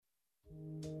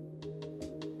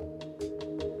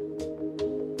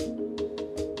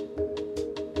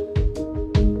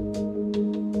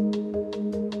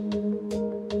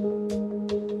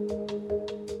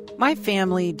My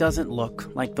family doesn't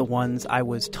look like the ones I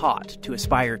was taught to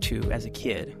aspire to as a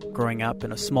kid, growing up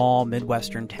in a small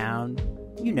Midwestern town.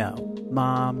 You know,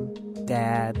 mom,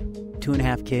 dad,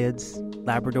 2.5 kids,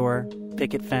 Labrador,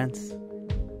 picket fence.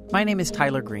 My name is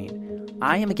Tyler Green.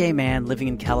 I am a gay man living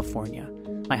in California.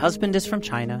 My husband is from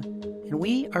China, and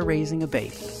we are raising a baby.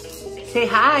 Say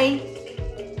hi!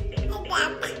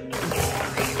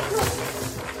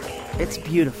 It's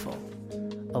beautiful,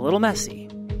 a little messy,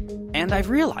 and I've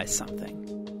realized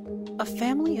something. A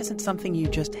family isn't something you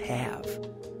just have.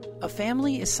 A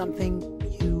family is something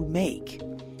you make,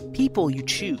 people you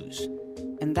choose,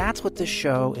 and that's what this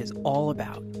show is all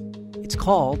about. It's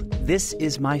called This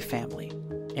Is My Family,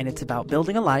 and it's about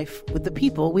building a life with the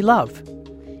people we love.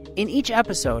 In each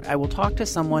episode, I will talk to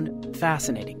someone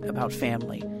fascinating about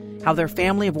family, how their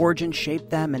family of origin shaped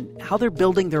them, and how they're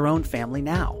building their own family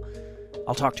now.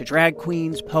 I'll talk to drag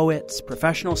queens, poets,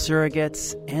 professional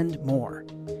surrogates, and more.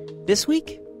 This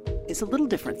week is a little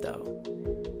different,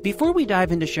 though. Before we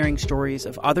dive into sharing stories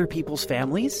of other people's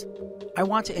families, I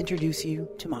want to introduce you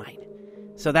to mine.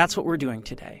 So that's what we're doing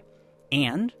today.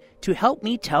 And to help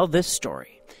me tell this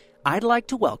story, I'd like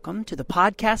to welcome to the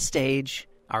podcast stage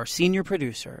our senior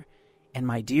producer and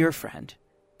my dear friend,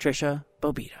 Trisha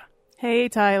Bobita. Hey,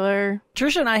 Tyler.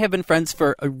 Trisha and I have been friends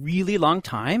for a really long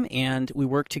time, and we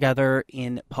work together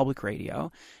in public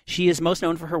radio. She is most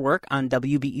known for her work on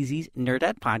WBEZ's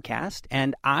Nerdette podcast,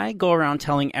 and I go around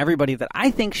telling everybody that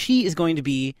I think she is going to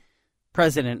be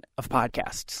president of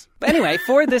podcasts. But anyway,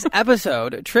 for this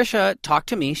episode, Trisha talked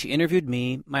to me. She interviewed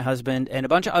me, my husband, and a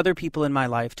bunch of other people in my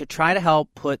life to try to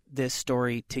help put this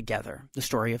story together, the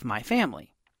story of my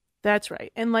family. That's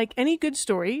right. And like any good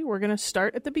story, we're going to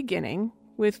start at the beginning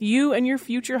with you and your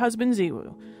future husband,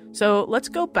 Ziwu. So let's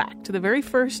go back to the very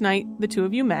first night the two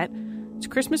of you met. It's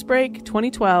Christmas break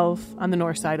 2012 on the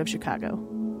north side of Chicago.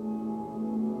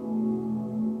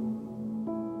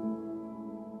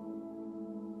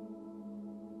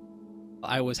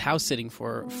 I was house sitting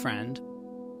for a friend,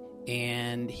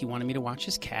 and he wanted me to watch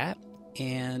his cat,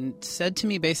 and said to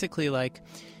me basically like,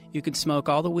 you can smoke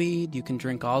all the weed, you can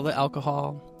drink all the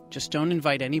alcohol, just don't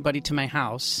invite anybody to my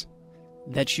house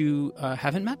that you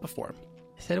haven't met before.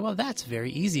 I said, well, that's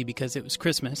very easy because it was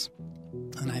Christmas.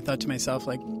 And I thought to myself,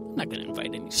 like, I'm not going to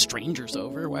invite any strangers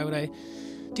over. Why would I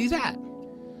do that?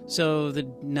 So the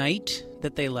night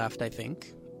that they left, I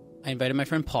think, I invited my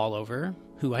friend Paul over,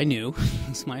 who I knew.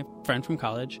 He's my friend from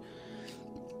college.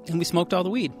 And we smoked all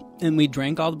the weed. And we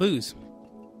drank all the booze.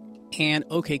 And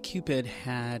OkCupid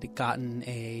had gotten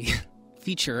a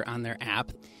feature on their app.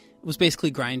 It was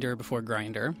basically Grindr before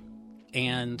Grindr.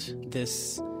 And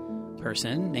this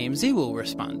person named Ziwu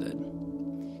responded.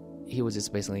 He was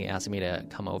just basically asking me to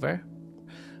come over.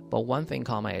 But one thing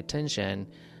caught my attention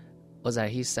was that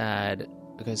he said,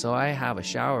 okay, so I have a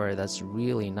shower that's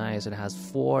really nice. It has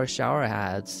 4 shower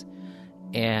heads,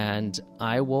 and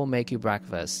I will make you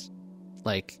breakfast.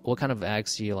 Like, what kind of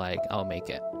eggs do you like? I'll make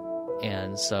it.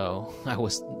 And so I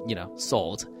was,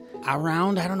 sold.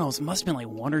 Around, I don't know, it must have been like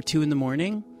 1 or 2 in the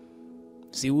morning,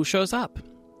 Ziwu shows up.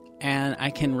 And I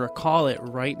can recall it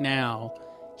right now.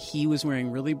 He was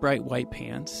wearing really bright white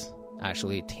pants.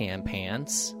 Actually, tan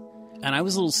pants. And I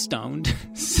was a little stoned.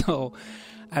 So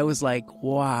I was like,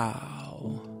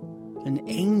 wow, an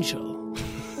angel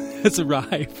has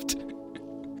arrived.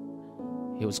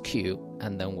 He was cute.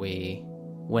 And then we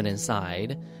went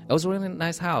inside. It was a really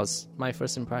nice house. My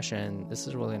first impression, this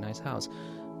is a really nice house.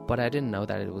 But I didn't know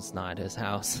that it was not his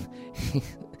house.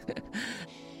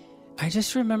 I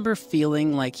just remember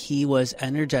feeling like he was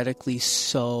energetically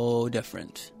so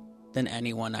different than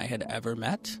anyone I had ever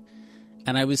met.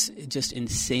 And I was just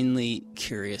insanely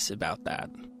curious about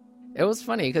that. It was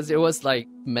funny because it was like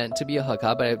meant to be a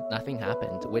hookup, but nothing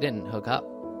happened. We didn't hook up.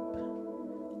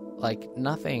 Like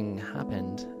nothing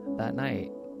happened that night.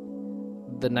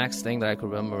 The next thing that I could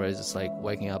remember is just like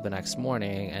waking up the next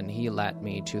morning and he led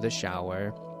me to the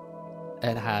shower.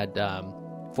 It had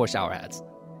 4 shower heads.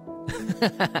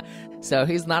 So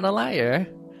he's not a liar.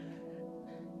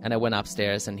 And I went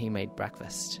upstairs and he made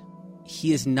breakfast.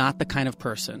 He is not the kind of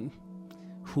person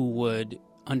who would,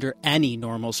 under any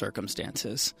normal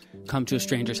circumstances, come to a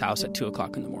stranger's house at 2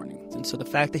 o'clock in the morning. And so the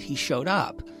fact that he showed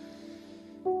up,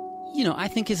 I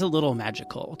think is a little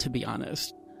magical, to be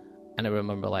honest. And I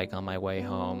remember like on my way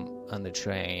home on the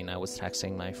train, I was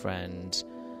texting my friend,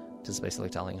 just basically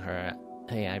telling her,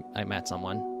 hey, I met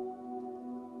someone.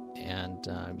 And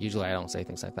usually I don't say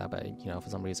things like that, but, for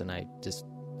some reason I just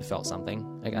felt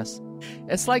something, I guess.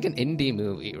 It's like an indie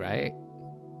movie, right?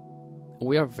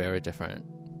 We are very different.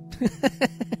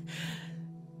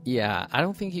 Yeah, I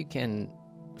don't think you can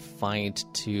find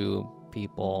 2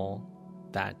 people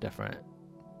that different.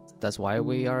 That's why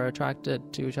we are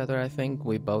attracted to each other, I think.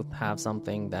 We both have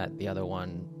something that the other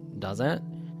one doesn't.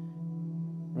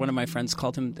 One of my friends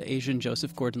called him the Asian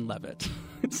Joseph Gordon-Levitt.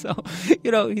 So,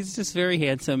 he's just very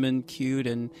handsome and cute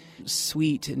and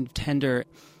sweet and tender.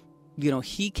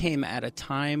 He came at a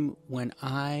time when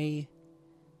I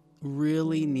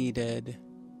really needed,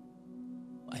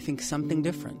 I think, something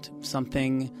different,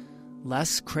 something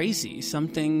less crazy,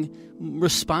 something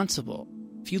responsible.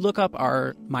 If you look up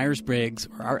our Myers-Briggs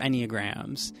or our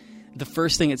Enneagrams, the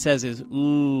first thing it says is,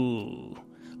 ooh.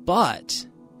 But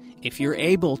if you're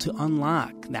able to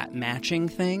unlock that matching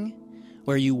thing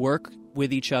where you work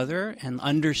with each other and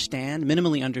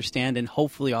minimally understand, and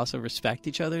hopefully also respect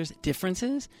each other's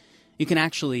differences, you can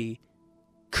actually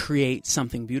create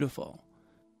something beautiful.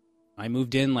 I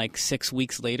moved in like 6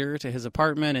 weeks later to his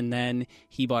apartment, and then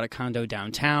he bought a condo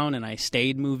downtown, and I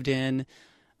moved in.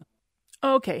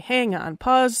 Okay, hang on.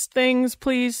 Pause things,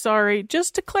 please. Sorry.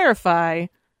 Just to clarify,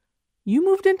 you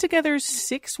moved in together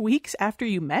 6 weeks after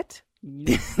you met?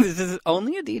 This is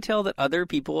only a detail that other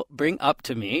people bring up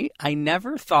to me. I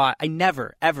never,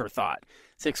 ever thought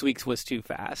 6 weeks was too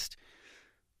fast.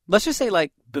 Let's just say,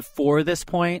 like, before this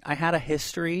point, I had a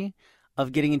history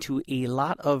of getting into a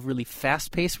lot of really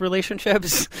fast-paced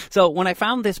relationships. So when I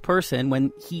found this person,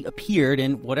 when he appeared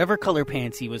in whatever color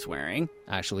pants he was wearing,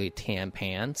 actually tan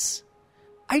pants,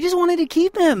 I just wanted to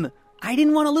keep him. I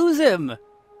didn't want to lose him.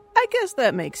 I guess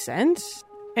that makes sense.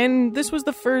 And this was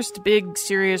the first big,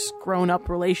 serious, grown-up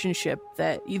relationship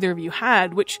that either of you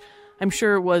had, which I'm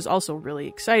sure was also really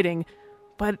exciting.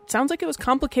 But it sounds like it was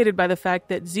complicated by the fact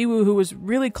that Ziwu, who was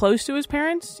really close to his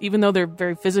parents, even though they're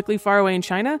very physically far away in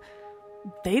China,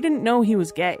 they didn't know he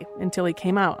was gay until he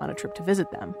came out on a trip to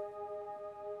visit them.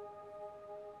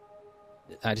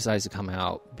 I decided to come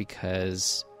out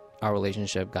because our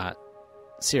relationship got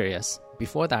serious.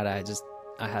 Before that,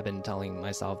 I had been telling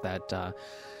myself that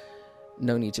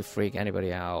no need to freak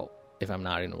anybody out if I'm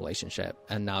not in a relationship.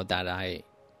 And now that I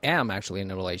am actually in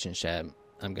a relationship,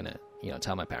 I'm gonna,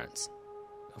 tell my parents.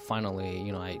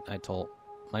 Finally, I told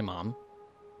my mom.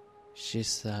 She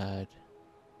said,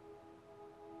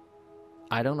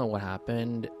 I don't know what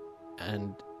happened,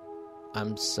 and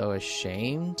I'm so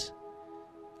ashamed.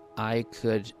 I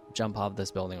could jump off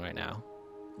this building right now,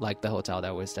 like the hotel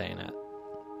that we're staying at,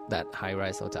 that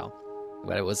high-rise hotel.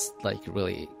 But it was,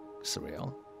 really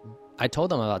surreal. I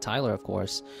told them about Tyler, of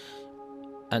course,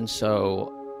 and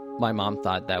so my mom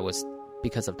thought that was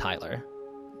because of Tyler,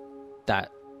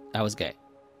 that I was gay.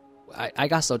 I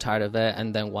got so tired of it,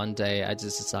 and then one day I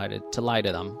just decided to lie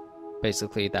to them,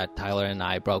 basically that Tyler and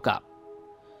I broke up.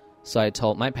 So I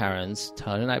told my parents,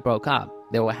 Tyler and I broke up.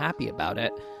 They were happy about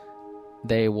it.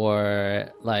 They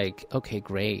were like, okay,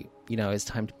 great. It's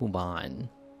time to move on.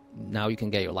 Now you can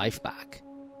get your life back.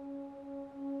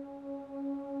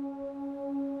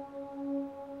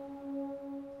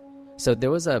 So there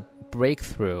was a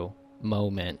breakthrough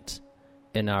moment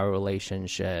in our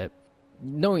relationship.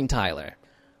 Knowing Tyler,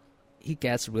 he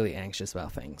gets really anxious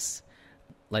about things.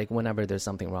 Like, whenever there's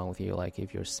something wrong with you, like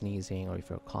if you're sneezing or if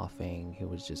you're coughing, he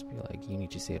would just be like, you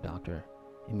need to see a doctor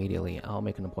immediately. I'll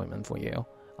make an appointment for you.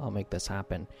 I'll make this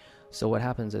happen. So what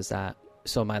happens is that,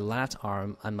 so my left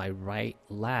arm and my right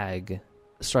leg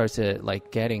starts to,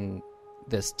 getting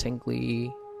this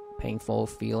tingly, painful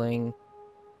feeling.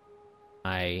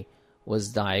 I was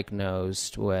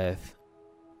diagnosed with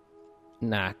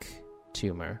neck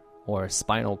tumor or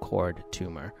spinal cord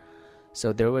tumor.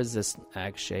 So there was this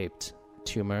egg-shaped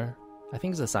tumor. I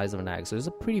think it's the size of an egg. So it's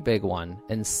a pretty big one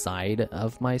inside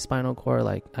of my spinal cord.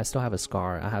 I still have a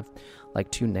scar. I have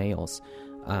 2 nails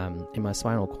in my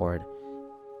spinal cord.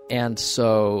 And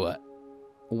so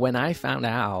when I found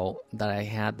out that I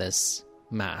had this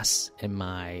mass in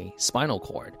my spinal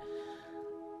cord,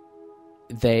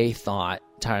 they thought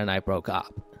Tyler and I broke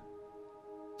up.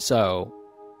 So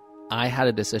I had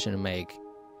a decision to make.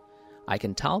 I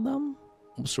can tell them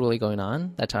what's really going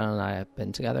on, that Tyler and I have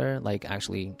been together,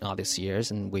 actually all these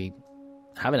years, and we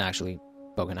haven't actually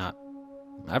broken up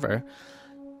ever.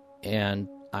 And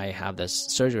I have this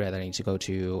surgery that I need to go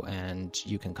to, and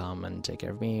you can come and take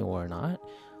care of me or not.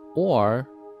 Or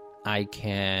I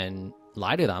can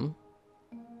lie to them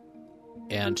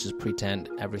and just pretend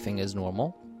everything is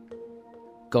normal,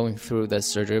 going through this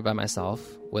surgery by myself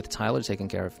with Tyler taking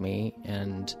care of me,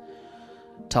 and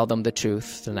tell them the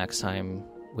truth the next time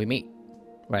we meet,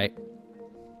 right?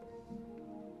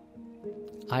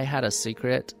 I had a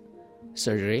secret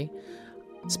surgery,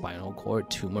 spinal cord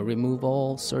tumor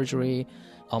removal surgery,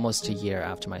 almost a year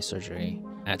after my surgery.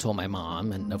 I told my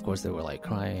mom, and of course they were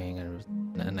crying,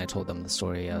 and I told them the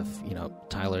story of,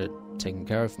 Tyler taking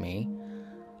care of me.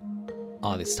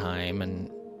 all this time. And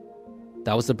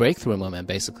that was the breakthrough moment,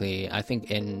 basically, I think,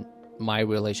 in my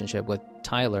relationship with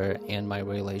Tyler and my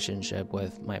relationship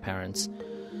with my parents,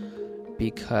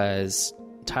 because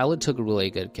Tyler took really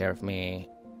good care of me.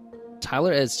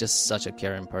 Tyler is just such a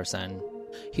caring person.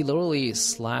 He literally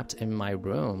slept in my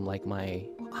room, like my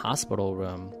hospital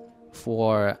room,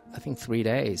 for I think 3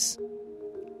 days.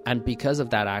 And because of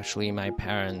that, actually, my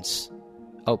parents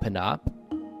opened up.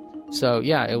 So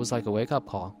yeah, it was like a wake-up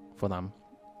call for them.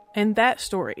 And that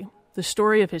story, the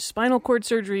story of his spinal cord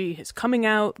surgery, his coming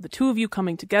out, the two of you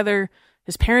coming together,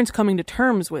 his parents coming to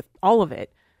terms with all of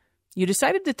it, you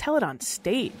decided to tell it on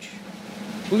stage.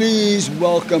 Please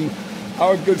welcome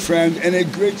our good friend and a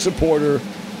great supporter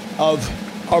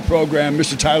of our program,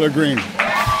 Mr. Tyler Green.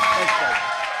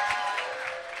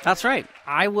 That's right.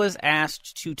 I was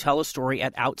asked to tell a story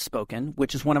at Outspoken,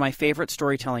 which is one of my favorite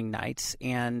storytelling nights.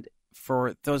 And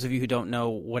for those of you who don't know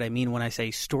what I mean when I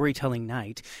say storytelling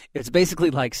night, it's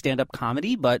basically like stand-up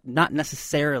comedy, but not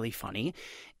necessarily funny.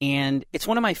 And it's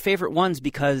one of my favorite ones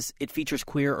because it features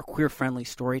queer or queer-friendly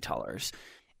storytellers.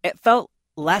 It felt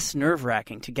less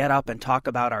nerve-wracking to get up and talk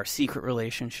about our secret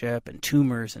relationship and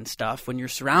tumors and stuff when you're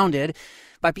surrounded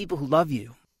by people who love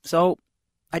you. So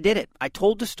I did it. I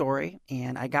told the story,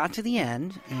 and I got to the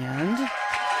end, and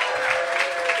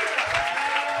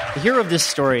the hero of this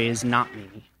story is not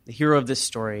me. The hero of this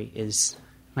story is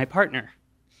my partner,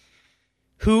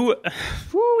 who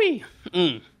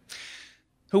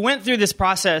went through this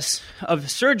process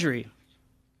of surgery,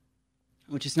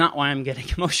 which is not why I'm getting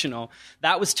emotional.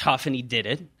 That was tough, and he did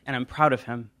it, and I'm proud of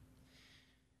him.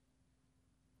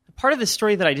 Part of the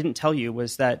story that I didn't tell you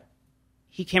was that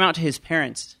he came out to his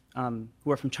parents,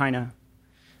 who are from China,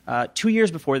 2 years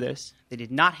before this. They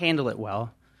did not handle it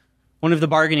well. One of the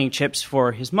bargaining chips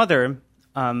for his mother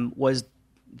was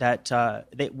that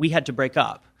we had to break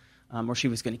up, or she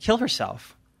was going to kill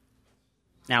herself.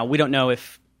 Now, we don't know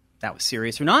if that was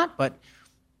serious or not, but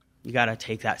you got to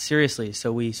take that seriously.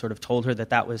 So we sort of told her that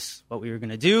that was what we were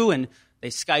going to do, and they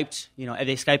Skyped.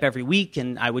 They Skype every week,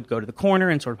 and I would go to the corner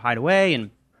and sort of hide away, and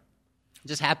it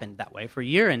just happened that way for a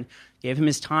year, and gave him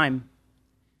his time.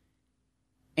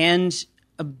 And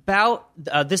about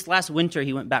this last winter,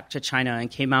 he went back to China and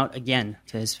came out again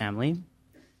to his family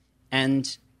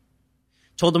and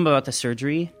told them about the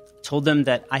surgery, told them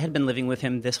that I had been living with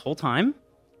him this whole time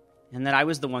and that I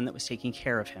was the one that was taking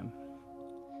care of him.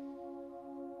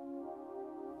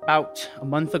 About a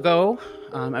month ago,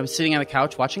 I was sitting on the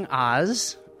couch watching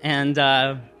Oz, and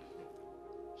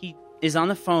he is on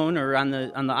the phone or on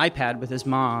the iPad with his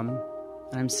mom,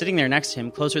 and I'm sitting there next to him,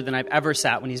 closer than I've ever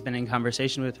sat when he's been in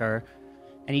conversation with her,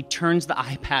 and he turns the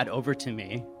iPad over to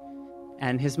me,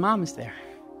 and his mom is there.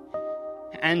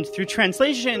 And through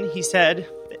translation, she said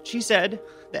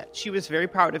that she was very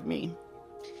proud of me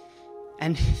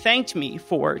and thanked me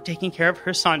for taking care of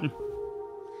her son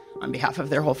on behalf of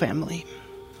their whole family.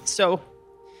 So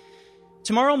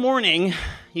tomorrow morning,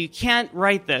 you can't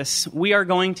write this, we are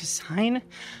going to sign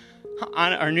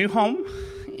on our new home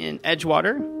in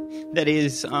Edgewater that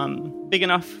is big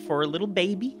enough for a little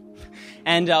baby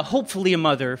and hopefully a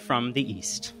mother from the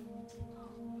East.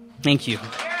 Thank you.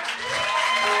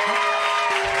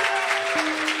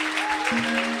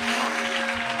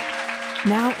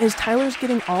 Now, as Tyler's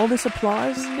getting all this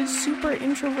applause, his super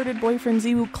introverted boyfriend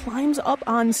Ziwu climbs up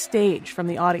on stage from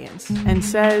the audience and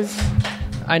says,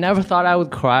 I never thought I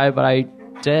would cry, but I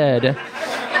did.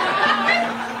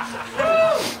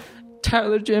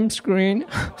 Tyler James Green,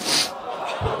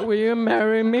 will you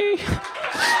marry me?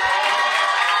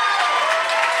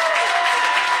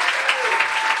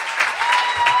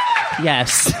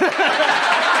 Yes.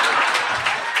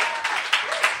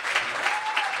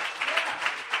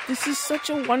 This is such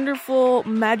a wonderful,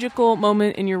 magical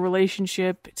moment in your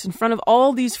relationship. It's in front of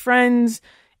all these friends,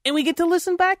 and we get to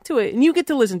listen back to it, and you get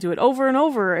to listen to it over and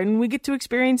over, and we get to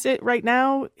experience it right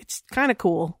now. It's kind of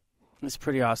cool. it's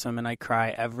pretty awesome, and I cry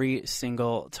every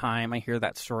single time I hear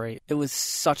that story. It was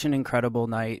such an incredible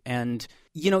night, and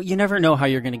you never know how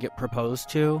you're going to get proposed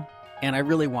to, and I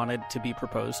really wanted to be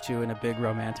proposed to in a big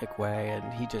romantic way,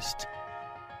 and he just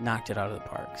knocked it out of the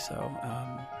park. So,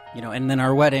 and then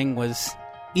our wedding was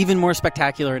even more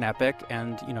spectacular and epic,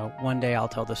 and, one day I'll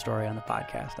tell the story on the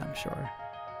podcast, I'm sure.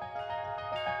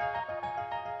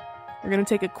 We're going to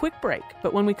take a quick break,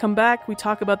 but when we come back, we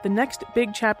talk about the next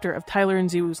big chapter of Tyler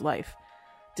and Ziwu's life,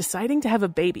 deciding to have a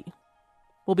baby.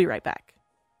 We'll be right back.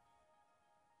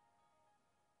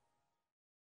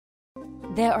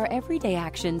 There are everyday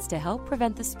actions to help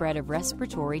prevent the spread of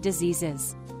respiratory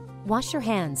diseases. Wash your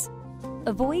hands.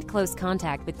 Avoid close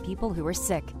contact with people who are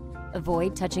sick.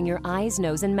 Avoid touching your eyes,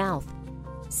 nose, and mouth.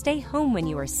 Stay home when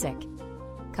you are sick.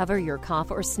 Cover your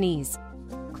cough or sneeze.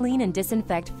 Clean and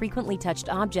disinfect frequently touched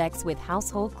objects with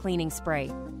household cleaning spray.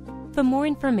 For more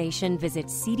information, visit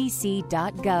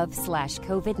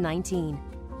cdc.gov/COVID-19.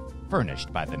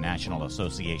 Furnished by the National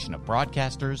Association of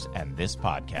Broadcasters and this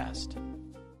podcast.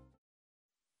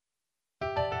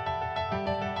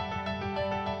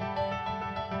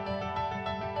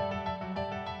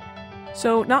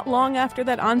 So, not long after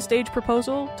that onstage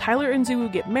proposal, Tyler and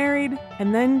Ziwu get married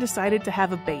and then decided to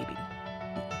have a baby.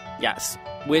 Yes,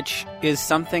 which is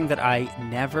something that I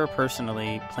never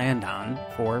personally planned on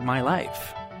for my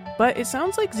life. But it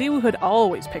sounds like Ziwu had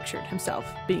always pictured himself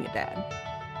being a dad.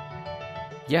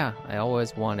 Yeah, I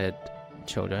always wanted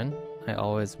children. I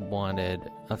always wanted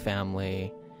a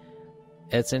family.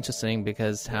 It's interesting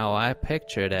because how I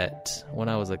pictured it when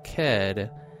I was a kid,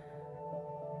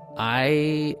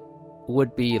 I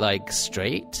would be like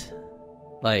straight,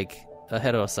 like a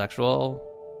heterosexual.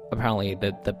 Apparently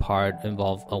the part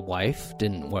involved a wife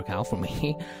didn't work out for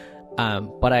me.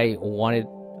 But I wanted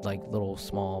like little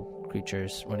small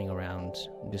creatures running around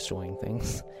destroying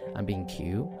things and being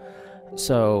cute.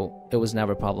 So it was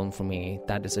never a problem for me.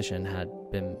 That decision had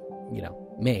been,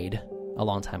 made a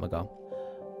long time ago.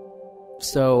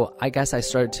 So I guess I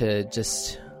started to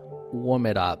just warm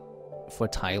it up for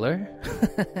Tyler.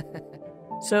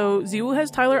 So Ziwu has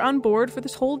Tyler on board for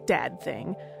this whole dad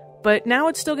thing. But now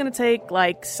it's still going to take,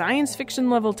 like, science fiction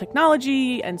level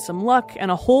technology and some luck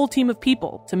and a whole team of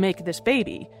people to make this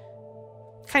baby.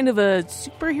 Kind of a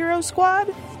superhero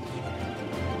squad?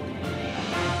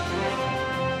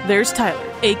 There's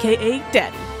Tyler, aka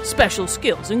Daddy. Special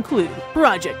skills include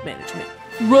project management,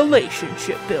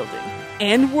 relationship building,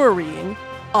 and worrying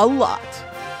a lot.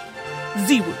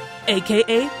 Ziwu,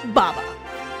 aka Baba.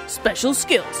 Special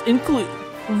skills include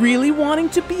really wanting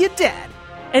to be a dad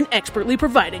and expertly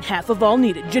providing half of all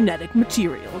needed genetic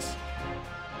materials.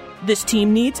 This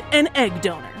team needs an egg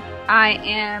donor. I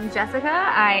am Jessica.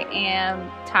 I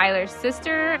am Tyler's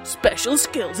sister. Special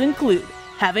skills include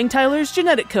having Tyler's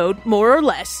genetic code, more or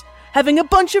less, having a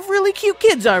bunch of really cute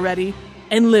kids already,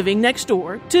 and living next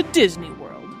door to Disney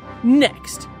World.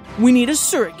 Next, we need a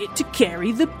surrogate to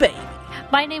carry the baby.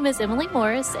 My name is Emily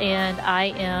Morris, and I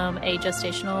am a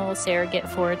gestational surrogate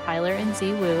for Tyler and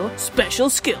Ziwu. Special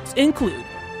skills include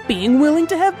being willing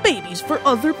to have babies for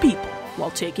other people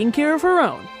while taking care of her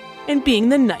own, and being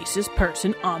the nicest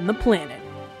person on the planet.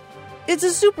 It's a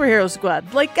superhero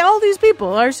squad. Like, all these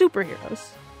people are superheroes.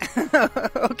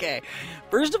 Okay,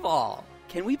 first of all,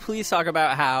 can we please talk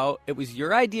about how it was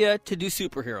your idea to do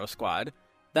Superhero Squad?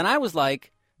 Then I was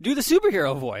like, do the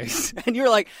superhero voice. And you were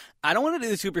like, I don't want to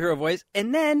do the superhero voice.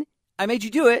 And then I made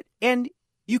you do it, and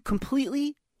you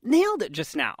completely nailed it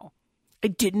just now. I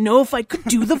didn't know if I could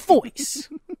do the voice.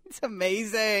 It's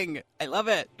amazing. I love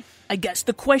it. I guess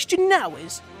the question now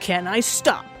is, can I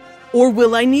stop? Or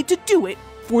will I need to do it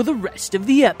for the rest of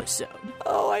the episode?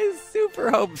 Oh, I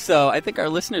super hope so. I think our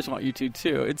listeners want you to,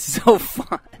 too. It's so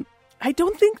fun. I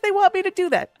don't think they want me to do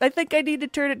that. I think I need to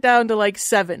turn it down to like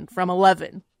 7 from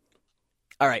 11.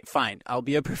 All right, fine. I'll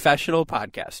be a professional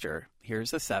podcaster.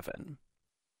 Here's a 7.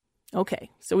 Okay,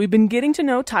 so we've been getting to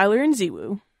know Tyler and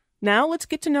Ziwu. Now let's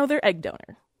get to know their egg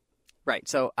donor. Right,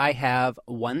 so I have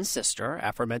one sister,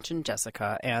 aforementioned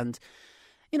Jessica, and,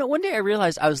 one day I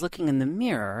realized I was looking in the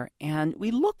mirror, and we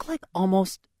look like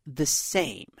almost the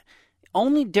same.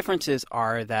 Only differences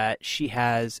are that she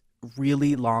has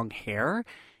really long hair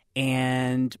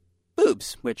and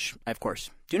boobs, which I, of course,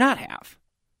 do not have.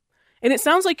 And it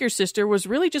sounds like your sister was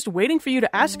really just waiting for you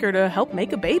to ask her to help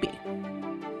make a baby.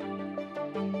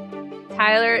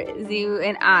 Tyler, Ziwu,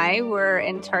 and I were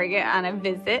in Target on a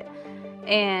visit,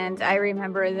 and I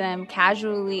remember them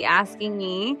casually asking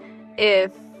me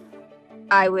if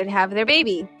I would have their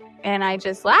baby. And I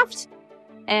just laughed,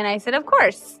 and I said, of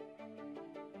course.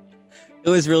 It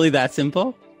was really that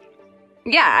simple?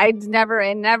 Yeah, it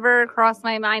never crossed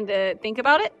my mind to think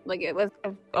about it.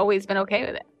 I've always been okay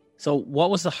with it. So what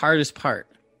was the hardest part?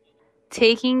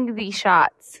 Taking the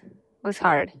shots was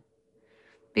hard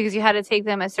because you had to take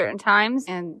them at certain times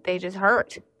and they just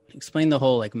hurt. Explain the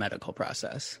whole medical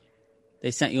process.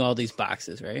 They sent you all these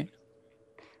boxes, right?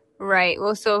 Right.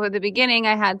 Well, so at the beginning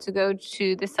I had to go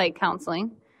to the site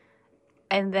counseling.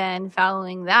 And then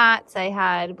following that, I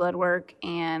had blood work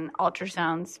and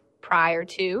ultrasounds prior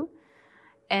to.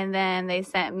 And then they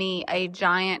sent me a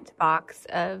giant box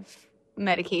of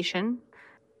medication.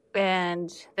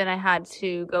 And then I had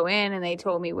to go in and they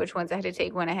told me which ones I had to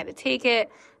take when I had to take it.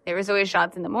 There was always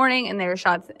shots in the morning and there were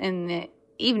shots in the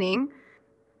evening.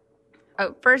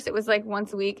 First it was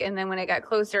once a week, and then when it got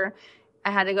closer,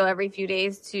 I had to go every few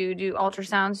days to do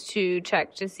ultrasounds to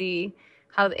check to see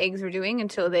how the eggs were doing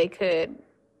until they could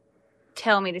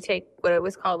tell me to take what it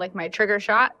was called like my trigger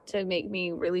shot to make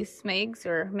me release my eggs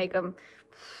or make them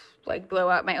like blow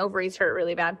up. My ovaries hurt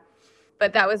really bad.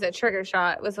 But that was a trigger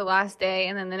shot. It was the last day.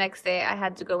 And then the next day I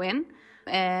had to go in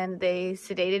and they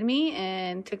sedated me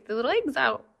and took the little eggs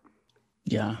out.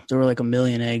 Yeah, there were like 1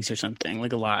 million eggs or something,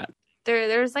 like a lot.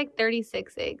 There's like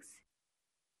 36 eggs.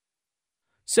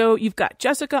 So you've got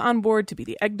Jessica on board to be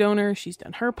the egg donor. She's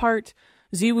done her part.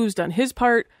 Ziwoo's done his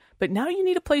part. But now you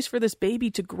need a place for this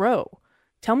baby to grow.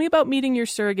 Tell me about meeting your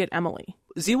surrogate, Emily.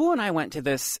 Ziwoo and I went to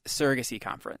this surrogacy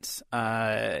conference.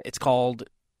 It's called,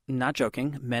 not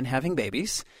joking, Men Having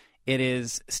Babies. It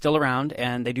is still around,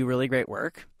 and they do really great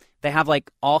work. They have like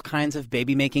all kinds of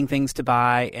baby making things to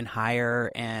buy and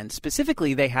hire, and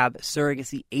specifically they have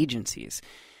surrogacy agencies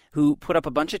who put up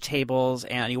a bunch of tables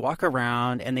and you walk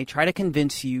around and they try to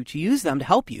convince you to use them to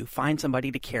help you find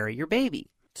somebody to carry your baby.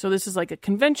 So this is like a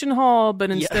convention hall,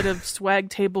 but instead of swag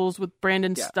tables with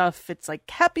Brandon stuff, it's like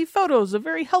happy photos of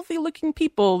very healthy looking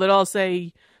people that all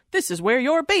say, this is where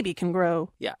your baby can grow.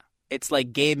 Yeah. It's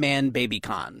like Gay Man Baby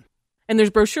Con. And there's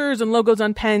brochures and logos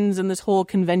on pens and this whole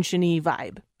convention-y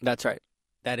vibe. That's right.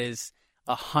 That is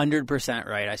 100%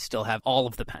 right. I still have all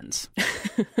of the pens.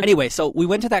 Anyway, so we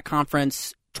went to that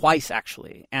conference twice,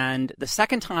 actually. And the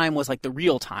second time was like the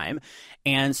real time.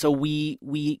 And so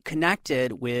we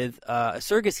connected with a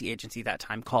surrogacy agency that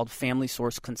time called Family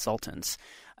Source Consultants.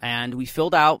 And we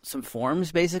filled out some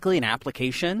forms, basically, an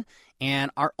application.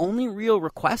 And our only real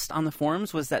request on the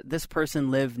forms was that this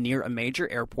person live near a major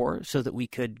airport so that we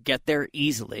could get there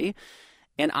easily.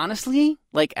 And honestly,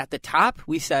 like at the top,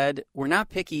 we said, we're not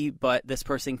picky, but this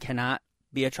person cannot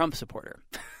be a Trump supporter.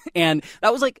 And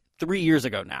that was like 3 years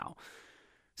ago now.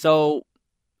 So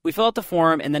we fill out the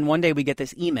form, and then one day we get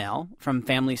this email from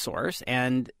Family Source,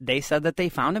 and they said that they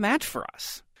found a match for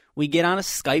us. We get on a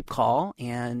Skype call,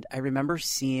 and I remember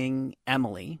seeing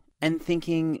Emily and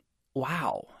thinking,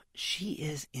 wow, she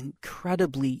is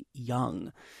incredibly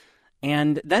young.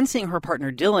 And then seeing her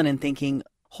partner Dylan and thinking,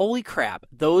 holy crap,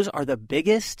 those are the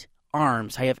biggest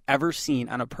arms I have ever seen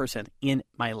on a person in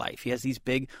my life. He has these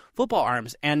big football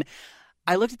arms. And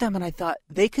I looked at them and I thought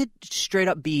they could straight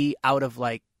up be out of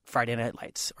like Friday Night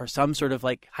Lights or some sort of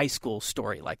like high school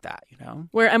story like that, you know?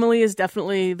 Where Emily is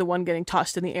definitely the one getting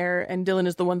tossed in the air and Dylan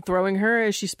is the one throwing her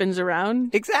as she spins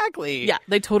around. Exactly. Yeah,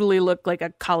 they totally look like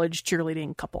a college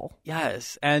cheerleading couple.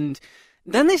 Yes. And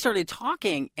then they started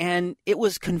talking and it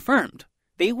was confirmed.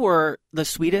 They were the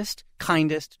sweetest,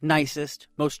 kindest, nicest,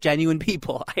 most genuine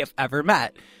people I have ever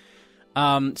met.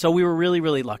 So we were really,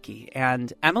 really lucky.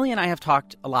 And Emily and I have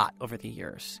talked a lot over the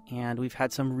years. And we've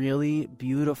had some really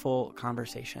beautiful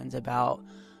conversations about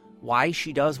why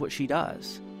she does what she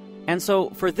does. And so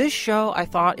for this show, I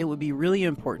thought it would be really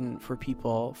important for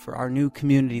people, for our new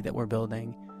community that we're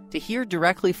building, to hear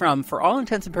directly from, for all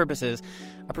intents and purposes,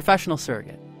 a professional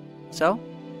surrogate. So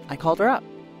I called her up.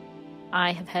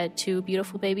 I have had 2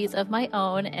 beautiful babies of my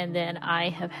own, and then I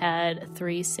have had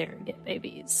 3 surrogate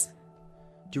babies.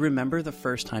 Do you remember the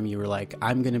first time you were like,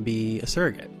 I'm going to be a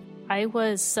surrogate? I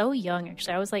was so young,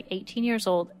 actually. I was like 18 years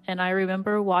old, and I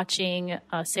remember watching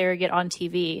a surrogate on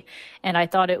TV, and I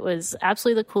thought it was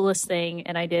absolutely the coolest thing,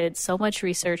 and I did so much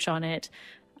research on it.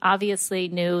 Obviously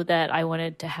knew that I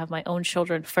wanted to have my own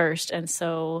children first, and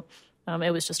so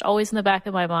it was just always in the back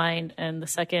of my mind, and the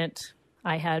second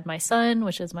I had my son,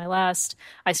 which is my last,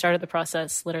 I started the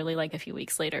process literally like a few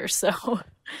weeks later, so...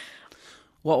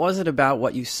 What was it about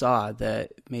what you saw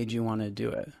that made you want to do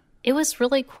it? It was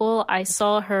really cool. I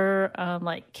saw her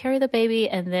like carry the baby,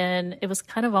 and then it was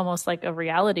kind of almost like a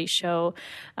reality show.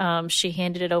 She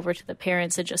handed it over to the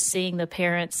parents, and just seeing the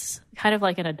parents, kind of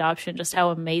like an adoption, just how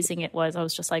amazing it was. I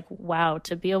was just like, wow,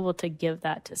 to be able to give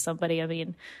that to somebody. I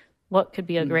mean, what could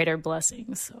be a greater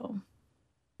blessing? So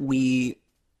we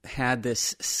had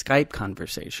this Skype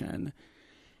conversation.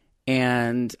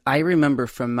 And I remember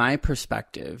from my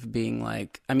perspective being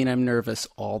like, I mean, I'm nervous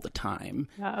all the time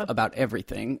about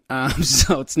everything.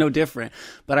 So it's no different.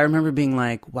 But I remember being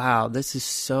like, wow, this is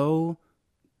so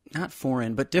not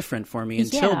foreign, but different for me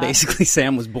until basically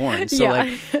Sam was born. So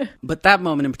like, but that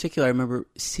moment in particular, I remember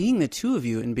seeing the two of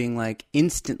you and being like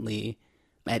instantly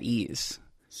at ease.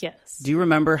 Yes. Do you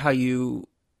remember how you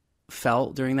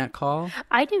felt during that call?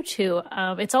 I do too.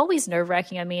 It's always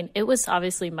nerve-wracking. I mean, it was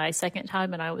obviously my second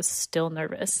time and I was still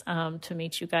nervous to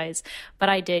meet you guys, but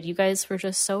I did. You guys were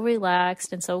just so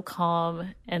relaxed and so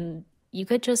calm, and you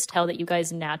could just tell that you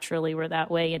guys naturally were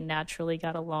that way and naturally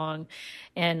got along.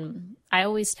 And I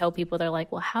always tell people, they're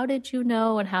like, well, how did you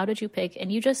know and how did you pick?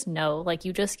 And you just know, like,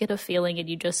 you just get a feeling and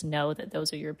you just know that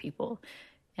those are your people.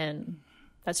 And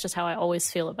that's just how I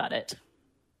always feel about it.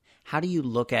 How do you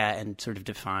look at and sort of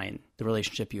define the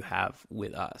relationship you have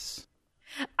with us?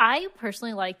 I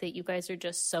personally like that you guys are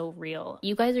just so real.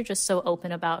 You guys are just so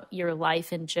open about your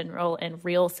life in general and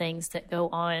real things that go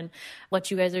on,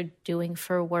 what you guys are doing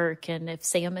for work, and if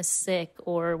Sam is sick,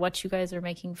 or what you guys are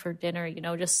making for dinner, you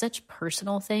know, just such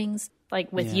personal things.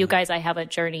 Like with you guys, I have a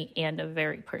journey and a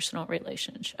very personal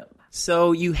relationship.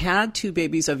 So you had 2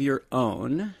 babies of your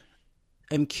own.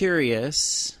 I'm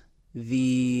curious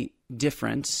the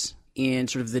difference in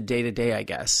sort of the day-to-day, I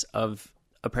guess, of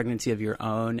a pregnancy of your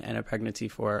own and a pregnancy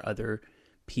for other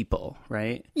people,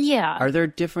 right? Yeah. Are there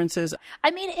differences?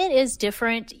 I mean, it is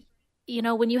different. You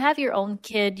know, when you have your own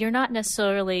kid, you're not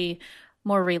necessarily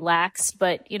more relaxed,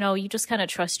 but, you know, you just kind of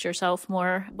trust yourself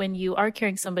more. When you are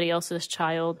carrying somebody else's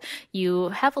child, you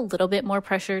have a little bit more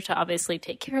pressure to obviously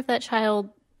take care of that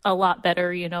child a lot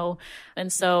better, you know?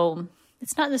 And so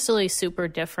it's not necessarily super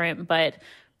different, but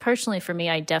personally for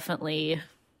me, I definitely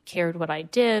cared what I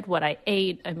did, what I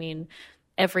ate. I mean,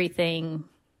 everything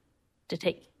to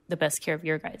take the best care of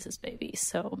your guys' baby.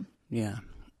 So yeah,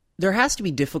 there has to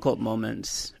be difficult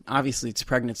moments. Obviously, it's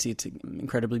pregnancy; it's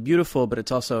incredibly beautiful, but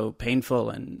it's also painful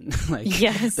and like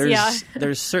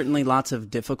there's certainly lots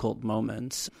of difficult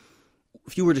moments.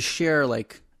 If you were to share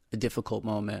like a difficult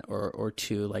moment or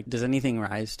two, like does anything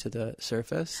rise to the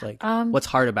surface? Like what's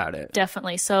hard about it?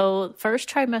 Definitely. So first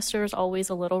trimester is always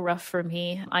a little rough for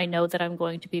me. I know that I'm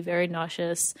going to be very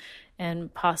nauseous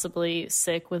and possibly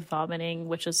sick with vomiting,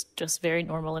 which is just very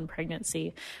normal in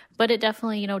pregnancy. But it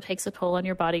definitely, you know, takes a toll on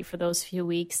your body for those few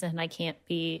weeks, and I can't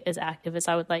be as active as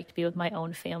I would like to be with my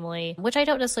own family, which I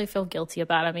don't necessarily feel guilty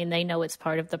about. I mean, they know it's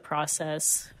part of the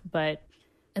process, and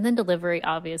then delivery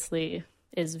obviously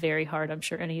is very hard. I'm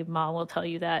sure any mom will tell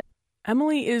you that.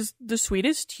 Emily is the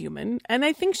sweetest human, and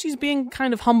I think she's being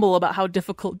kind of humble about how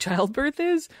difficult childbirth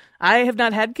is. I have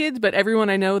not had kids, but everyone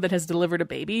I know that has delivered a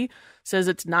baby says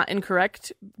it's not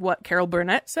incorrect what Carol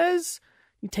Burnett says.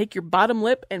 You take your bottom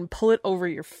lip and pull it over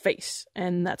your face,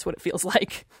 and that's what it feels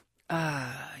like.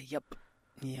 Yep.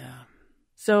 Yeah.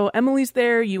 So Emily's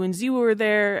there, you and Ziwu are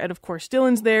there, and of course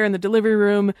Dylan's there in the delivery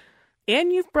room,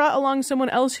 and you've brought along someone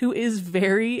else who is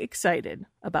very excited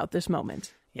about this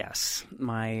moment. Yes,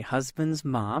 my husband's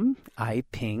mom, Ai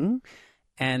Ping,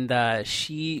 and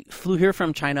she flew here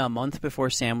from China a month before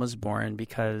Sam was born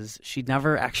because she'd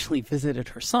never actually visited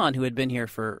her son, who had been here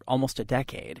for almost a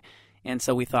decade. And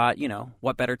so we thought, you know,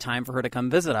 what better time for her to come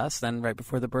visit us than right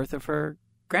before the birth of her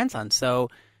grandson. So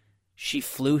she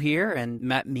flew here and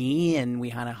met me, and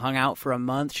we kind of hung out for a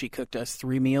month. She cooked us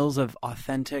 3 meals of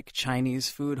authentic Chinese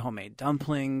food, homemade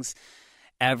dumplings,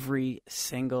 every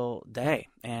single day.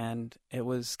 And it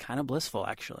was kind of blissful,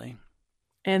 actually.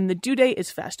 And the due date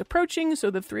is fast approaching, so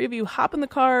the 3 of you hop in the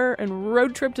car and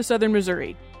road trip to southern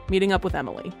Missouri, meeting up with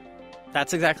Emily.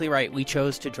 That's exactly right. We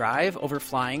chose to drive over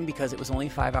flying because it was only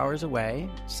 5 hours away.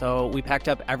 So we packed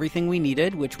up everything we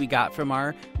needed, which we got from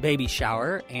our baby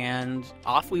shower, and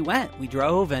off we went. We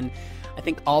drove, and I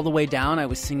think all the way down I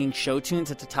was singing show tunes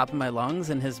at the top of my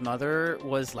lungs, and his mother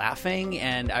was laughing,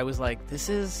 and I was like, this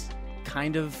is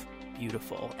kind of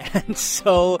beautiful and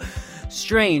so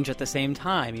strange at the same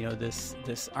time, you know, this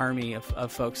army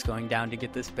of folks going down to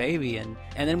get this baby. And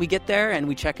then we get there and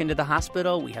we check into the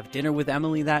hospital. We have dinner with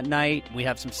Emily that night. We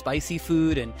have some spicy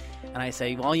food, and I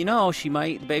say, well, you know,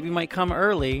 the baby might come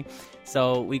early.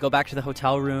 So we go back to the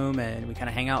hotel room and we kind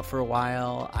of hang out for a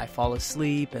while. I fall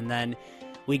asleep, and then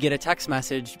we get a text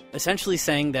message essentially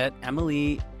saying that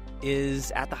Emily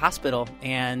is at the hospital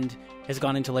and has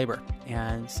gone into labor.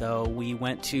 And so we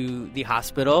went to the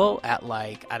hospital at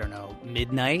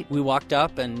midnight. We walked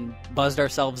up and buzzed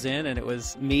ourselves in, and it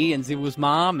was me and Ziwu's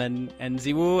mom and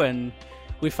Ziwu, and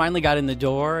we finally got in the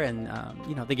door, and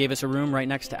they gave us a room right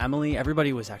next to Emily.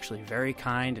 Everybody was actually very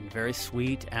kind and very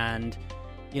sweet, and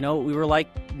we were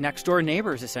like next door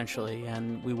neighbors essentially.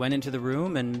 And we went into the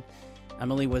room, and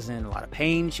Emily was in a lot of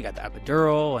pain. She got the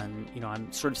epidural, and,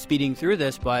 I'm sort of speeding through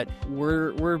this, but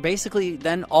we're basically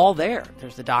then all there.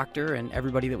 There's the doctor and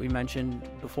everybody that we mentioned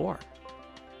before.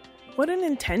 What an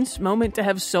intense moment to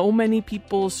have so many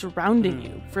people surrounding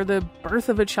you for the birth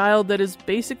of a child that is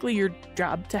basically your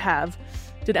job to have.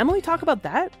 Did Emily talk about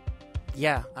that?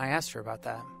 Yeah, I asked her about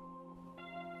that.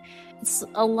 It's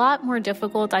a lot more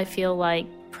difficult, I feel like,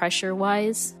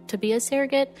 pressure-wise, to be a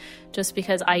surrogate, just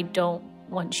because I don't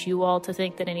want you all to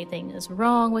think that anything is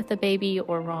wrong with the baby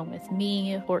or wrong with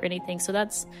me or anything. So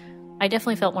I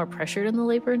definitely felt more pressured in the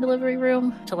labor and delivery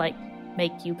room to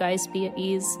make you guys be at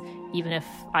ease, even if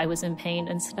I was in pain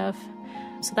and stuff.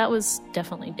 So that was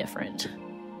definitely different.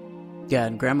 Yeah,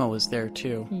 and Grandma was there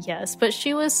too. Yes, but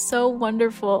she was so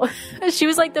wonderful. She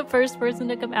was like the first person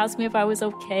to come ask me if I was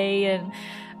okay, and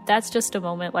that's just a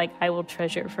moment like I will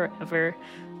treasure forever.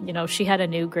 You know, she had a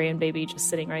new grandbaby just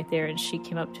sitting right there, and she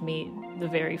came up to me the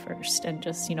very first and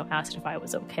just, you know, asked if I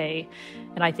was okay.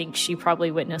 And I think she probably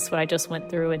witnessed what I just went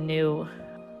through and knew.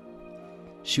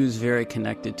 She was very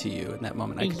connected to you in that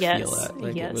moment. I could feel that.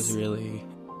 Like, yes. it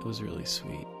was really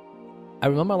sweet. I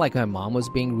remember like my mom was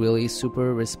being really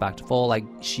super respectful. Like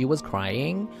she was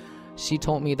crying. She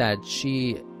told me that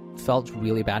she felt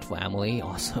really bad for Emily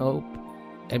also.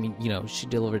 I mean, you know, she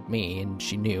delivered me and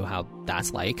she knew how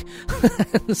that's like.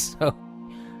 So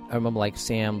I remember like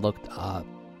Sam looked up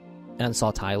and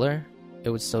saw Tyler. It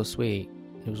was so sweet.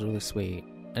 It was really sweet.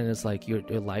 And it's like your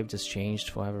life just changed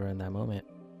forever in that moment.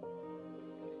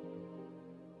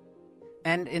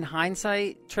 And in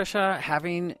hindsight, Trisha,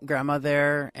 having Grandma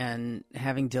there and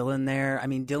having Dylan there, I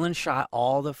mean, Dylan shot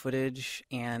all the footage,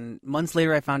 and months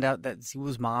later I found out that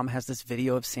Ziwu's mom has this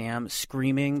video of Sam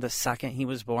screaming the second he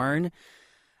was born.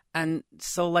 And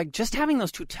so, like, just having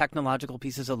those two technological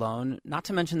pieces alone, not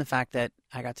to mention the fact that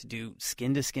I got to do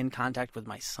skin-to-skin contact with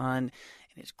my son,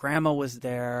 and his grandma was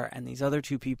there, and these other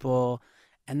two people,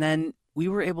 and then we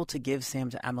were able to give Sam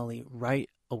to Emily right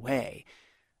away.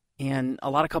 And a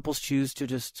lot of couples choose to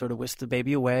just sort of whisk the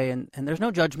baby away, and there's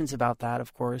no judgments about that,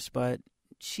 of course, but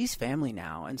she's family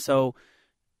now. And so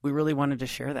we really wanted to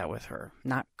share that with her,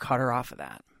 not cut her off of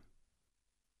that.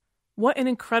 What an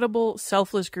incredible,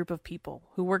 selfless group of people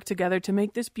who work together to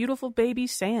make this beautiful baby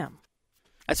Sam.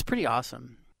 That's pretty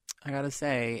awesome. I gotta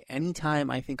say, anytime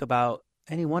I think about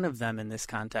any one of them in this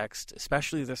context,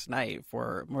 especially this night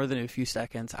for more than a few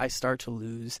seconds, I start to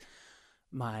lose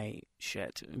my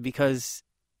shit, because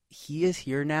he is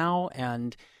here now,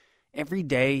 and every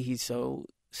day he's so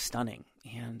stunning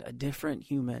and a different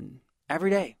human every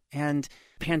day. And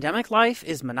pandemic life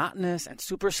is monotonous and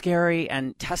super scary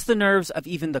and tests the nerves of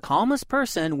even the calmest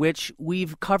person, which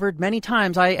we've covered many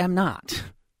times. I am not.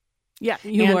 Yeah,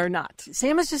 you are not.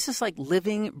 Sam is just this like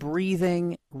living,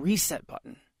 breathing reset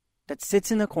button that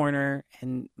sits in the corner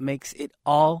and makes it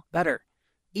all better.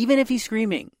 Even if he's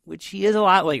screaming, which he is a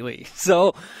lot lately.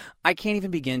 So I can't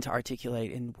even begin to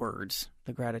articulate in words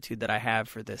the gratitude that I have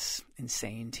for this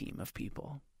insane team of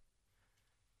people.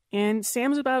 And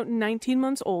Sam's about 19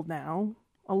 months old now.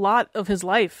 A lot of his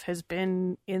life has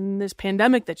been in this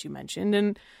pandemic that you mentioned,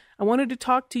 and I wanted to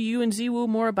talk to you and Ziwu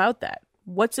more about that.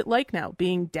 What's it like now,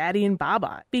 being Daddy and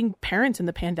Baba, being parents in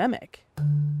the pandemic?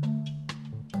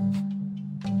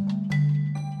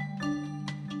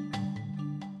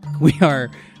 We are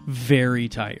very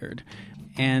tired.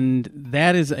 And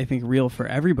that is, I think, real for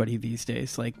everybody these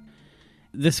days. Like,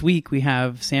 this week we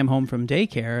have Sam home from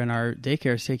daycare, and our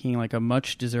daycare is taking like a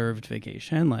much deserved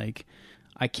vacation. Like,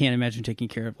 I can't imagine taking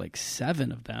care of like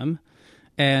 7 of them.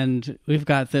 And we've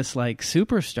got this like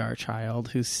superstar child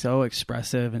who's so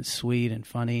expressive and sweet and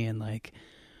funny, and like,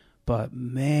 but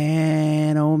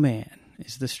man, oh man,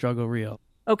 is the struggle real.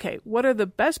 Okay, what are the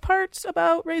best parts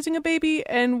about raising a baby,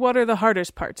 and what are the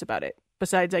hardest parts about it?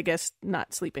 Besides, I guess,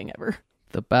 not sleeping ever.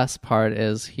 The best part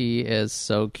is he is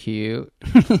so cute,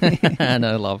 and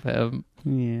I love him.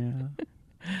 Yeah.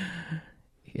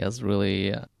 He has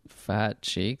really fat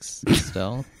cheeks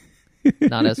still.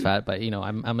 Not as fat, but, you know,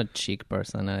 I'm a cheek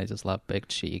person, and I just love big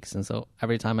cheeks. And so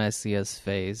every time I see his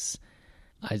face,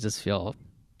 I just feel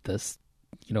this,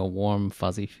 you know, warm,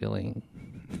 fuzzy feeling.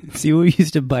 See, who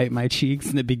used to bite my cheeks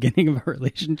in the beginning of our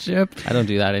relationship? I don't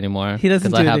do that anymore. He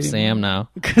doesn't do because I it have anymore. Sam now.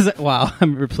 Because, wow,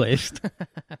 I'm replaced.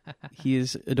 He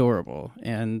is adorable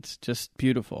and just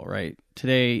beautiful, right?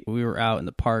 Today we were out in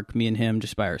the park, me and him,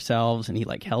 just by ourselves, and he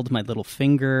like held my little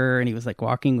finger, and he was like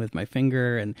walking with my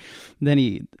finger, and then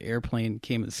the airplane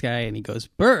came in the sky, and he goes,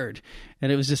 bird. And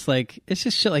it was just like, it's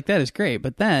just shit like that is great.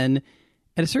 But then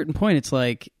at a certain point, it's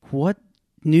like, what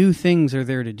new things are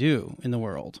there to do in the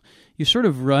world? You sort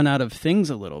of run out of things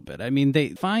a little bit. I mean, they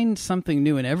find something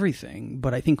new in everything,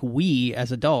 but I think we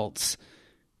as adults,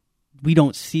 we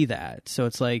don't see that. So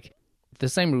it's like the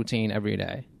same routine every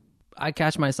day. I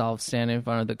catch myself standing in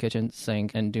front of the kitchen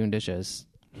sink and doing dishes.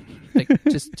 Like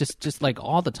just like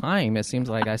all the time. It seems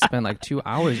like I spend like 2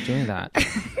 hours doing that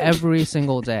every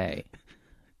single day.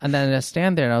 And then I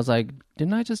stand there and I was like,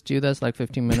 didn't I just do this like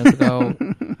 15 minutes ago?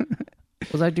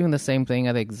 Was I doing the same thing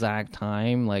at the exact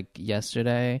time like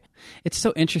yesterday? It's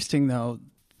so interesting though.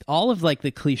 All of like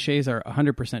the cliches are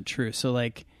 100% true. So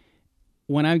like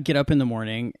when I get up in the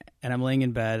morning and I'm laying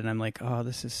in bed and I'm like, oh,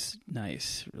 this is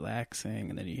nice, relaxing.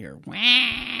 And then you hear, wah!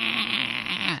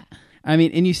 I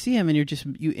mean, and you see him and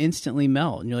you instantly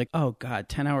melt and you're like, oh God,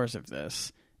 10 hours of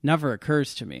this never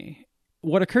occurs to me.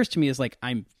 What occurs to me is like,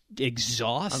 I'm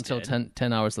exhausted. Until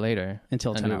 10 hours later.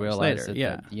 Until 10 hours later,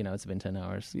 yeah. That, you know, it's been 10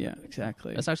 hours. Yeah,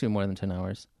 exactly. It's actually more than 10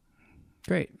 hours.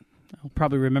 Great. I'll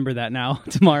probably remember that now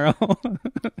tomorrow.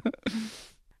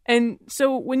 And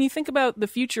so when you think about the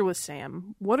future with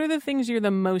Sam, what are the things you're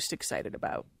the most excited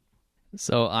about?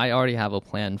 So I already have a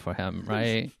plan for him,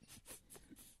 right?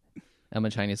 I'm a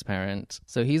Chinese parent.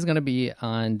 So he's going to be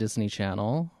on Disney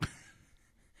Channel.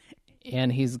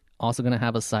 And he's also going to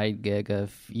have a side gig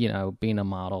of, being a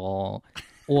model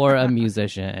or a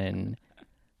musician.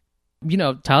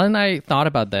 Tyler and I thought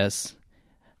about this.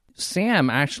 Sam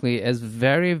actually is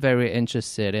very, very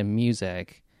interested in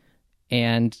music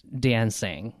and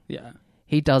dancing. Yeah.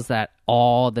 He does that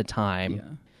all the time. Yeah.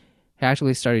 He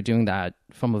actually started doing that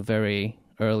from a very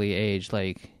early age,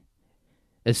 like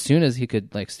as soon as he could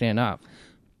stand up.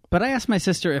 But I asked my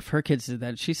sister if her kids did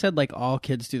that. She said all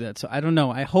kids do that. So I don't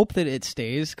know. I hope that it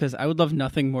stays because I would love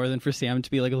nothing more than for Sam to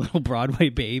be like a little Broadway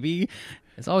baby.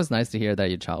 It's always nice to hear that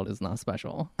your child is not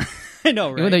special. I know,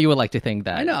 right? Even though you would like to think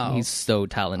that I know. he's so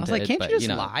talented. I was like, can't you just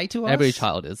lie to us? Every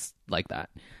child is like that.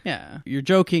 Yeah. You're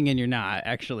joking and you're not,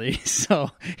 actually. So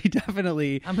he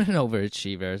definitely... I'm an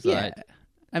overachiever. So yeah.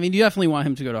 I mean, you definitely want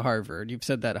him to go to Harvard. You've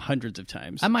said that hundreds of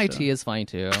times. MIT is fine,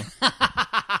 too.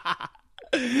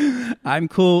 I'm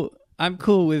cool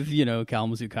with,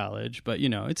 Kalamazoo College, but,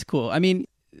 it's cool. I mean,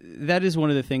 that is one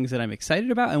of the things that I'm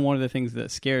excited about and one of the things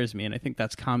that scares me, and I think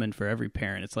that's common for every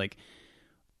parent. It's like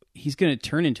he's going to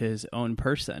turn into his own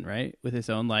person, right? With his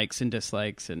own likes and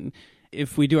dislikes, and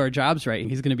if we do our jobs right,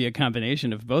 he's going to be a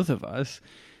combination of both of us.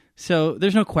 So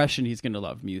there's no question he's going to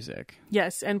love music.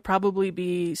 Yes, and probably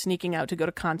be sneaking out to go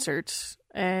to concerts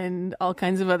and all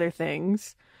kinds of other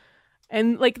things.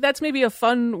 And that's maybe a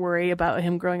fun worry about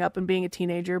him growing up and being a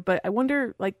teenager, but I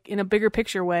wonder, in a bigger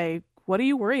picture way, what do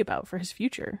you worry about for his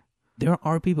future? There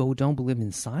are people who don't believe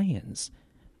in science.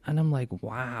 And I'm like,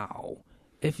 wow,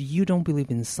 if you don't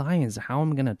believe in science, how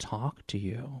am I going to talk to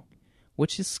you?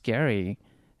 Which is scary.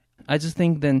 I just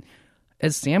think then,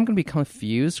 is Sam going to be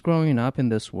confused growing up in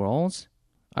this world?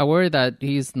 I worry that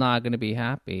he's not going to be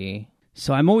happy.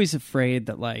 So I'm always afraid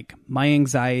that my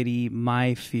anxiety,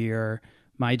 my fear,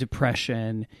 my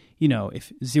depression,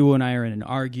 if Ziwu and I are in an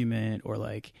argument or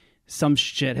some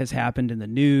shit has happened in the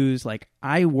news,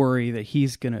 I worry that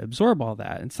he's going to absorb all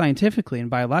that. And scientifically and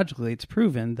biologically, it's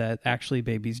proven that actually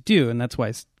babies do. And that's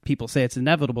why people say it's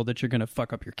inevitable that you're going to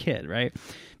fuck up your kid, right?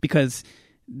 Because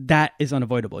that is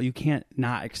unavoidable. You can't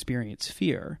not experience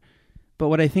fear. But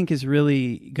what I think is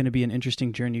really going to be an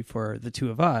interesting journey for the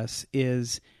two of us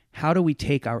is how do we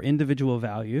take our individual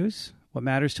values, what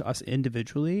matters to us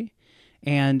individually,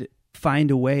 and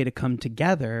find a way to come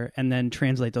together and then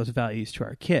translate those values to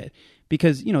our kid.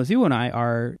 Because, Ziwu and I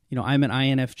are, I'm an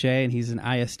INFJ and he's an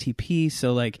ISTP.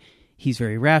 So he's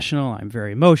very rational. I'm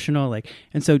very emotional.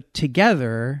 And so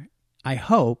together, I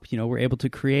hope, we're able to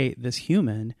create this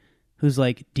human who's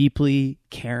deeply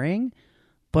caring,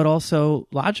 but also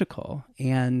logical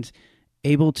and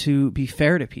able to be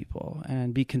fair to people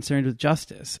and be concerned with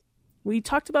justice. We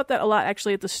talked about that a lot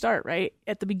actually at the start, right?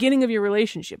 At the beginning of your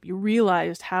relationship, you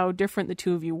realized how different the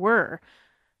two of you were.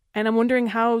 And I'm wondering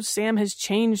how Sam has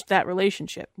changed that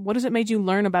relationship. What has it made you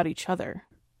learn about each other?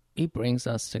 He brings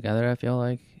us together, I feel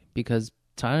like, because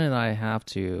Tyler and I have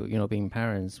to, being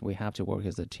parents, we have to work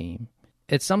as a team.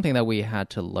 It's something that we had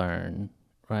to learn,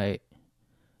 right?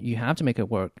 You have to make it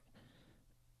work,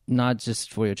 not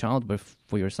just for your child, but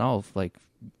for yourself.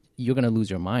 You're going to lose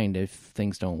your mind if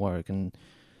things don't work. And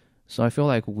so I feel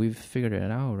like we've figured it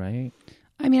out, right?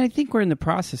 I mean, I think we're in the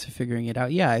process of figuring it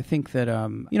out. Yeah, I think that,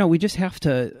 we just have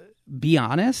to be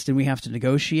honest and we have to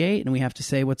negotiate and we have to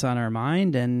say what's on our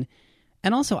mind. And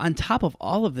also on top of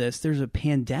all of this, there's a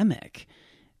pandemic.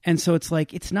 And so it's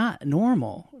it's not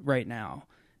normal right now.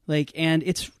 And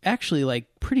it's actually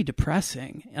pretty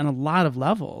depressing on a lot of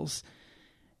levels.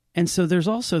 And so there's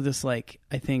also this I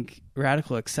think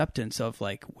radical acceptance of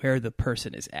where the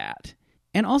person is at.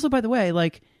 And also, by the way,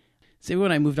 say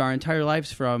when I moved our entire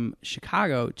lives from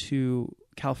Chicago to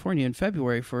California in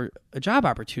February for a job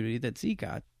opportunity that Z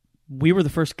got, we were the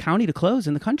first county to close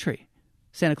in the country,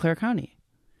 Santa Clara County.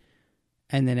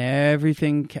 And then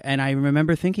everything, and I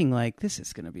remember thinking this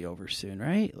is going to be over soon,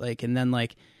 right? And then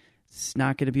it's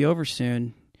not going to be over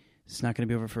soon. It's not going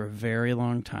to be over for a very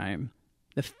long time.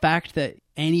 The fact that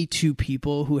any two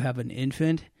people who have an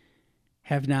infant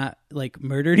have not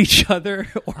murdered each other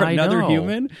or another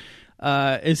human,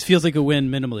 it feels like a win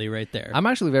minimally right there. I'm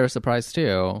actually very surprised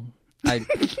too.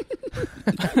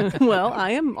 Well,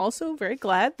 I am also very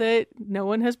glad that no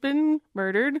one has been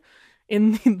murdered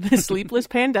in the sleepless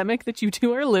pandemic that you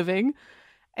two are living.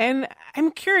 And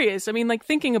I'm curious,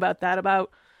 thinking about that,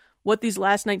 about what these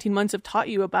last 19 months have taught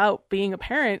you about being a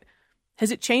parent,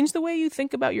 has it changed the way you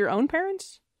think about your own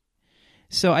parents?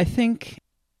 So I think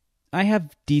I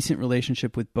have decent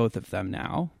relationship with both of them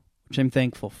now, which I'm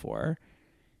thankful for.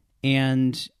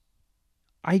 And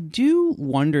I do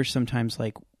wonder sometimes,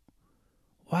 like,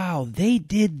 wow, they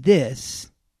did this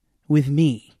with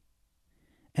me.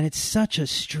 And it's such a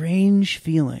strange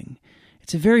feeling.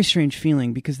 It's a very strange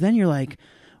feeling because then you're like,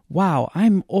 wow,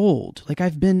 I'm old. Like,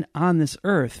 I've been on this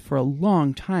earth for a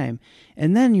long time.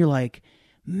 And then you're like,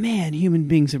 man, human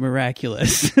beings are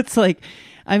miraculous. It's like,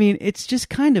 I mean, it's just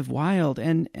kind of wild.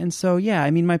 And so, yeah,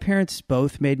 I mean, my parents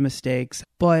both made mistakes,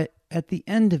 but at the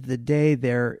end of the day,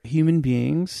 they're human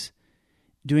beings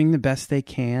doing the best they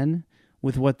can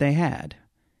with what they had.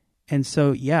 And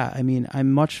so, yeah, I mean,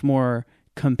 I'm much more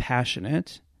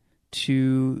compassionate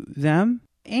to them.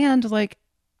 And, like,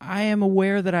 I am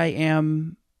aware that I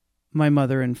am my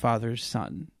mother and father's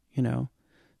son, you know?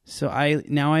 So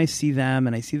I see them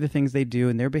and I see the things they do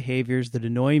and their behaviors that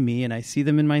annoy me, and I see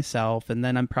them in myself, and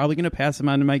then I'm probably going to pass them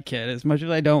on to my kid as much as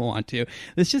I don't want to.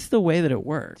 It's just the way that it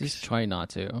works. Just try not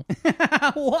to.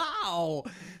 Wow.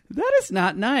 That is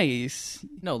not nice.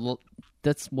 No,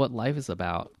 that's what life is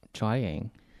about,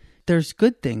 trying. There's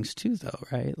good things too, though,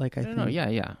 right? Like, I think,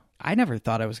 yeah. I never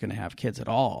thought I was going to have kids at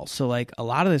all. So, like, a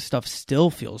lot of this stuff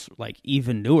still feels like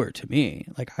even newer to me.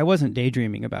 Like, I wasn't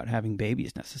daydreaming about having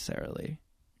babies necessarily.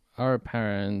 Our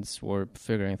parents were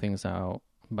figuring things out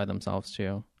by themselves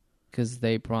too, because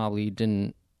they probably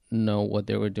didn't know what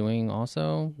they were doing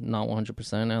also. Not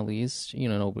 100% at least. You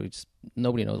know,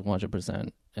 nobody knows 100%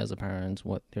 as a parent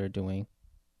what they're doing.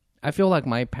 I feel like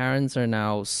my parents are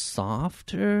now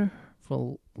softer,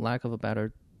 for lack of a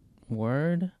better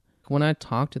word. When I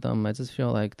talk to them, I just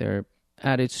feel like their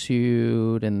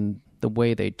attitude and the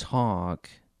way they talk,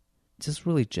 just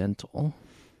really gentle.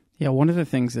 Yeah, one of the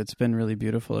things that's been really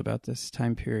beautiful about this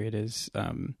time period is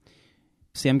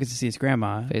Sam gets to see his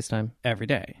grandma FaceTime every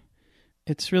day.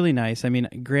 It's really nice. I mean,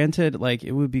 granted, like,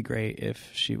 it would be great if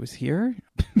she was here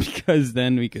because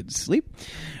then we could sleep.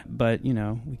 But, you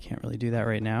know, we can't really do that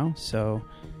right now. So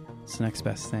it's the next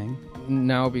best thing.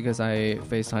 Now, because I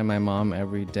FaceTime my mom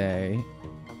every day,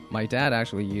 my dad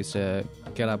actually used to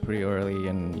get up pretty early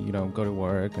and, you know, go to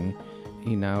work, and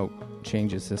he now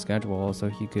changes his schedule so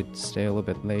he could stay a little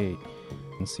bit late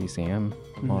and see Sam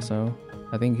also.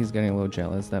 I think he's getting a little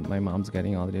jealous that my mom's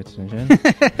getting all the attention.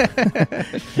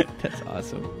 That's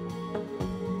awesome.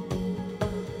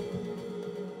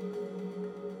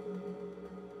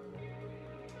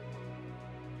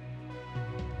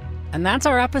 And that's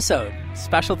our episode.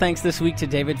 Special thanks this week to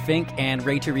David Fink and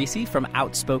Ray Teresi from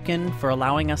Outspoken for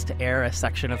allowing us to air a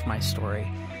section of my story.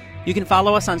 You can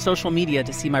follow us on social media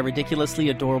to see my ridiculously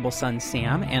adorable son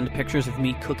Sam and pictures of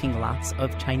me cooking lots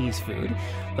of Chinese food.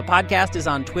 The podcast is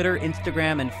on Twitter,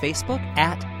 Instagram, and Facebook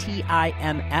at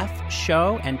TIMF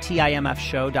Show and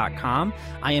TIMFshow.com.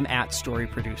 I am at Story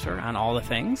Producer on all the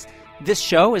things. This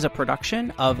show is a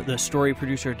production of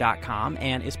thestoryproducer.com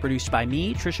and is produced by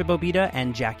me, Trisha Bobita,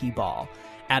 and Jackie Ball.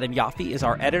 Adam Yaffe is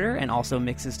our editor and also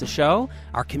mixes the show.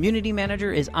 Our community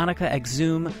manager is Annika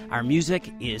Exum. Our music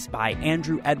is by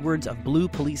Andrew Edwards of Blue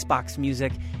Police Box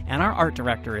Music. And our art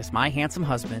director is my handsome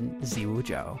husband, Ziwu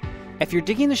Joe. If you're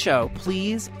digging the show,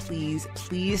 please, please,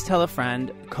 please tell a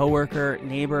friend, coworker,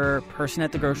 neighbor, person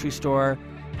at the grocery store.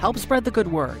 Help spread the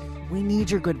good word. We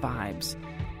need your good vibes.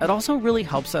 It also really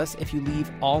helps us if you leave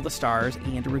all the stars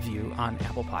and a review on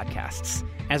Apple Podcasts.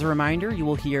 As a reminder, you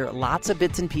will hear lots of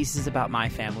bits and pieces about my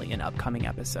family in upcoming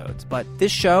episodes, but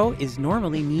this show is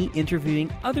normally me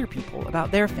interviewing other people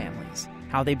about their families,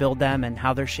 how they build them, and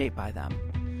how they're shaped by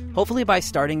them. Hopefully by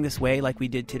starting this way like we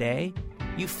did today,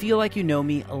 you feel like you know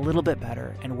me a little bit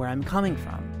better and where I'm coming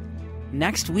from.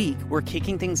 Next week, we're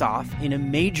kicking things off in a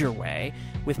major way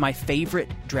with my favorite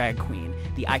drag queen,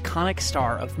 the iconic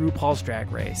star of RuPaul's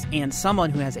Drag Race, and someone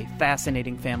who has a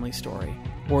fascinating family story,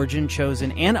 origin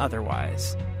chosen and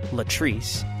otherwise,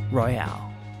 Latrice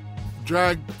Royale.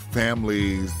 Drag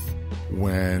families,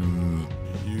 when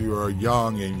you are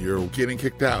young and you're getting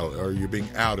kicked out or you're being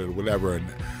outed or whatever and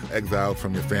exiled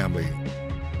from your family,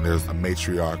 there's a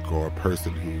matriarch or a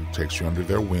person who takes you under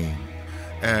their wing.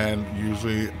 And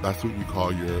usually that's what you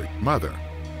call your mother.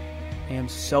 I am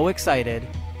so excited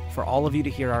for all of you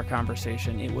to hear our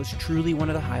conversation. It was truly one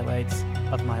of the highlights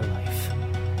of my life.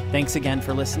 Thanks again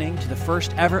for listening to the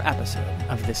first ever episode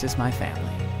of This Is My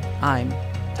Family. I'm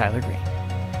Tyler Green.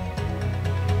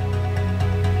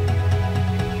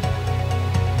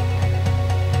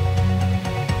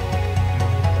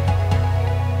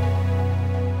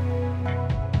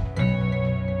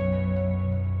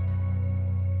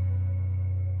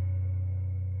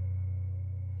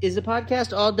 Is the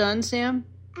podcast all done, Sam?